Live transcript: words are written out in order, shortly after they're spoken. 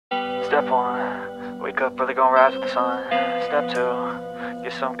Step 1, wake up early, gonna rise with the sun. Step 2,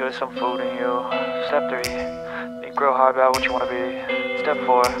 get some good, some food in you. Step 3, think real hard about what you wanna be. Step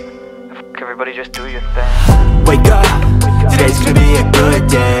 4, everybody just do your thing. Wake up, today's gonna be a good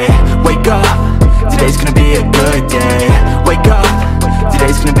day. Wake up, today's gonna be a good day. Wake up,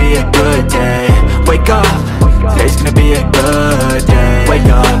 today's gonna be a good day. Wake up, today's gonna be a good day. Wake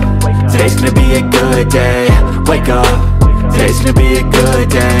up, today's gonna be a good day. Wake up, today's gonna be a good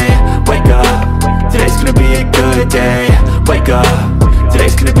day. Wake up, today's gonna be a good day. Wake up,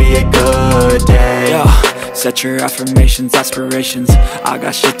 today's gonna be a good day. Yo, set your affirmations, aspirations. I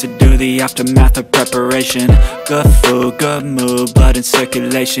got shit to do, the aftermath of preparation. Good food, good mood, blood in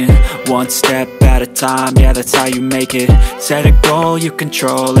circulation. One step at a time, yeah, that's how you make it. Set a goal you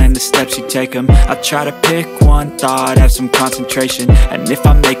control and the steps you take them. I try to pick one thought, have some concentration. And if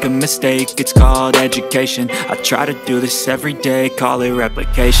I make a mistake, it's called education. I try to do this every day, call it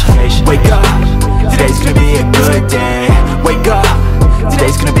replication. Wake up, today's gonna be a good day. Wake up,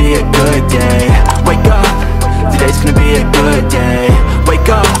 today's gonna be a good day. Wake up, today's gonna be a good day. Wake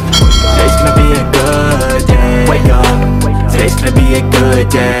up, today's gonna be a good day. Wake up, today's gonna be a good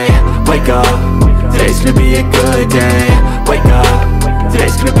day. Wake up, today's gonna be a good day. Wake up,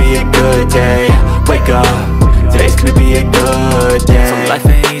 today's gonna be a good day. Wake up, today's gonna be a good day. So life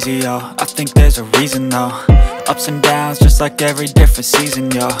ain't easy, yo, I think there's a reason though. Ups and downs, just like every different season,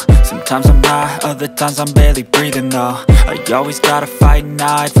 yo. Sometimes I'm high, other times I'm barely breathing, though. I always gotta fight and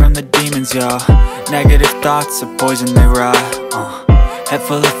hide from the demons, yo. Negative thoughts are poison, they rot. Head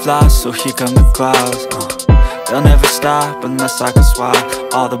full of flies, so here come the clouds. They'll never stop unless I can swap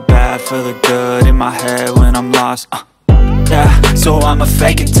all the bad for the good in my head when I'm lost. Yeah, so I'ma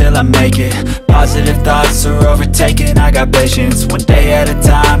fake it till I make it. Positive thoughts are overtaken, I got patience. One day at a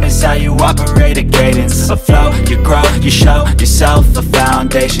time is how you operate a cadence. A flow, you grow, you show yourself a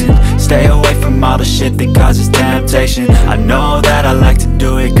foundation. Stay away from all the shit that causes temptation. I know that I like to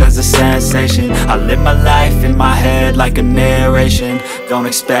do it cause it's sensation. I live my life in my head like a narration. Don't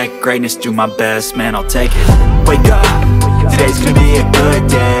expect greatness, do my best, man, I'll take it. Wake up, today's gonna be a good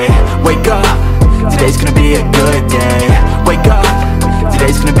day. Wake up, today's gonna be a good day. Wake up,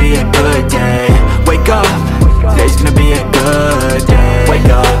 today's gonna be a good day. Wake up, today's gonna be a good day. Wake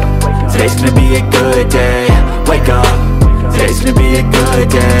up, today's gonna be a good day. Wake up, today's gonna be a good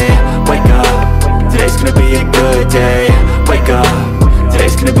day. Wake up, today's gonna be a good day. Wake up,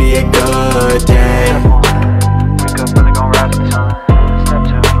 today's gonna be a good day. Wake up early, gonna rise with the sun. Step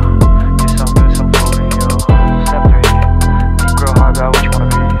 2, get some good, some food in you. Step 3, think real hard about what you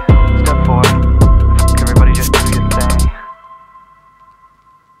wanna be. Step 4, everybody just do your thing.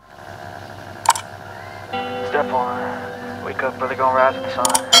 Step 1, wake up early, gonna rise with the sun.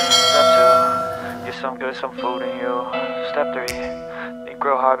 Step 2, get some good, some food in you. Step 3, think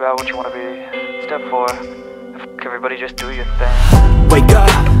real hard about what you wanna be. Step 4, everybody just do your thing. Wake up,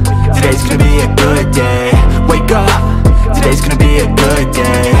 today's gonna be a good day. Wake up, today's gonna be a good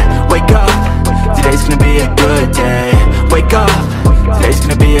day. Wake up, today's gonna be a good day. Wake up, today's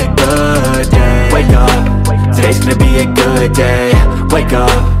gonna be a good day. Wake up, today's gonna be a good day. Wake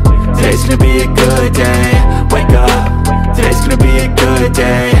up, today's gonna be a good day. Wake up, today's gonna be a good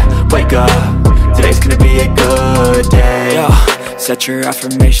day. Wake up, today's gonna be a good day. Yo, set your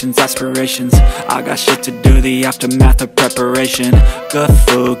affirmations, aspirations. I got shit to do, the aftermath of preparation. Good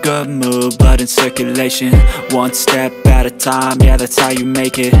food, good mood, blood in circulation. One step at a time, yeah, that's how you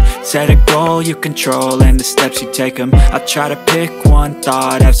make it. Set a goal you control and the steps you take them. I try to pick one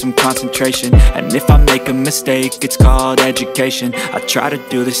thought, have some concentration. And if I make a mistake, it's called education. I try to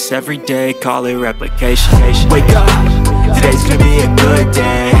do this every day, call it replication. Wake up, today's gonna be a good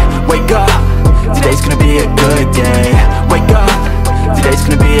day. Wake up, today's gonna be a good day. Wake up, today's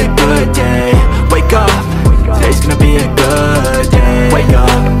gonna be a good day. Wake up, today's gonna be a good day. Wake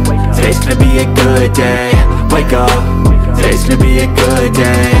up, today's gonna be a good day. Wake up, today's gonna be a good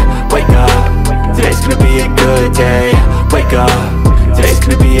day. Wake up, today's gonna be a good day. Wake up, today's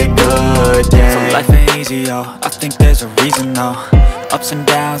gonna be a good day. So life ain't easy, yo, I think there's a reason though. Ups and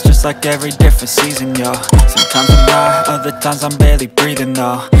downs, just like every different season, yo. Sometimes I'm high, other times I'm barely breathing,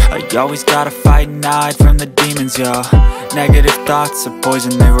 though. I always gotta fight and hide from the demons, yo. Negative thoughts are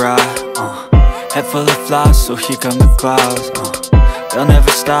poison, they rot. Head full of flies, so here come the clouds. They'll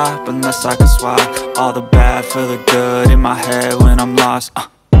never stop unless I can swap all the bad for the good in my head when I'm lost.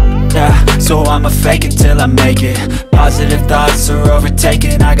 Yeah, so I'ma fake it till I make it. Positive thoughts are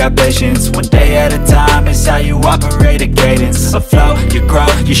overtaken, I got patience. One day at a time is how you operate a cadence. A flow, you grow,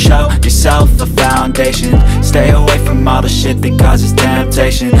 you show yourself a foundation. Stay away from all the shit that causes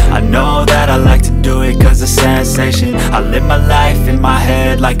temptation. I know that I like to do it cause it's sensation. I live my life in my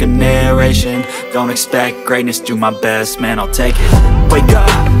head like a narration. Don't expect greatness, do my best, man, I'll take it. Wake up,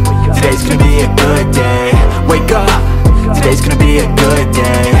 today's gonna be a good day. Wake up, today's gonna be a good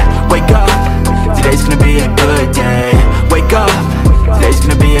day. Wake up, today's gonna be a good day. Wake up, today's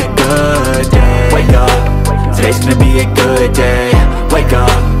gonna be a good day. Wake up, today's gonna be a good day. Wake up,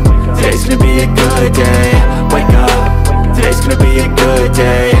 today's gonna be a good day. Wake up, today's gonna be a good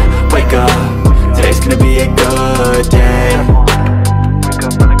day. Wake up, today's gonna be a good day. Wake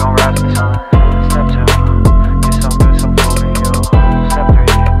up, really gon' rise to the sun. Step 2, get some good, some food in you. Step 3,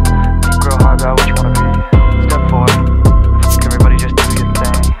 think real hard about what you wanna be. Step 4, everybody just do your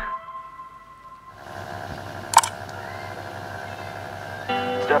thing.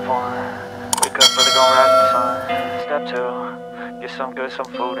 Step 1, wake up, really gon' rise to the sun. Step 2, get some good, some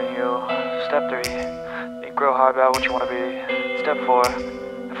food in you. Step 3, think real hard about what you wanna be. Step 4,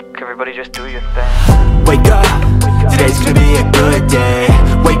 everybody just do your thing. Wake up, today's gonna be a good day.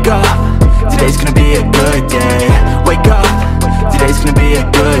 Wake up, today's gonna be a good day. Wake up, today's gonna be a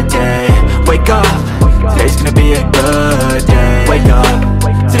good day. Wake up, today's gonna be a good day. Wake up,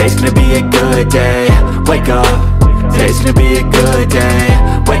 today's gonna be a good day. Wake up, today's gonna be a good day.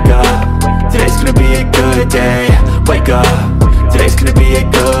 Wake up, today's gonna be a good day. Wake up, today's gonna be a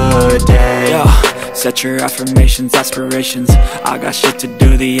good day. Yo. Set your affirmations, aspirations. I got shit to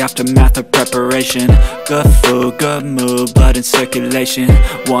do, the aftermath of preparation. Good food, good mood, blood in circulation.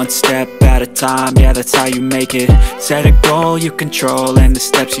 One step at a time, yeah, that's how you make it. Set a goal you control and the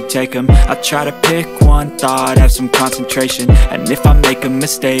steps you take them. I try to pick one thought, have some concentration. And if I make a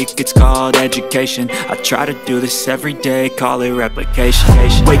mistake, it's called education. I try to do this every day, call it replication.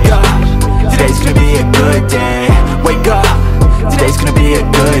 Wake up, today's gonna be a good day. Wake up, today's gonna be a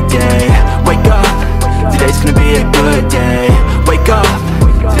good day. Wake up, today's gonna be a good day. Wake up,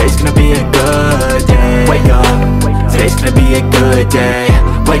 today's gonna be a good day. Wake up, today's gonna be a good day.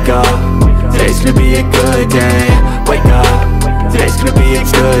 Wake up, today's gonna be a good day. Wake up, today's gonna be a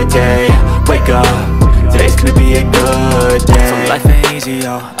good day. Wake up, today's gonna be a good day. So life ain't easy,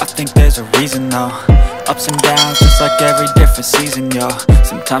 yo, I think there's a reason though. Ups and downs, just like every different season, yo.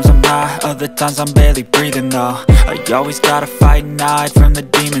 Sometimes I'm high, other times I'm barely breathing, though. I always gotta fight and hide from the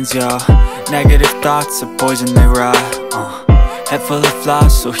demons, yo. Negative thoughts are poison, they rot. Head full of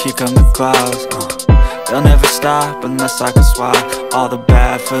flies, so here come the clouds. They'll never stop unless I can swap all the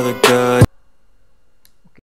bad for the good.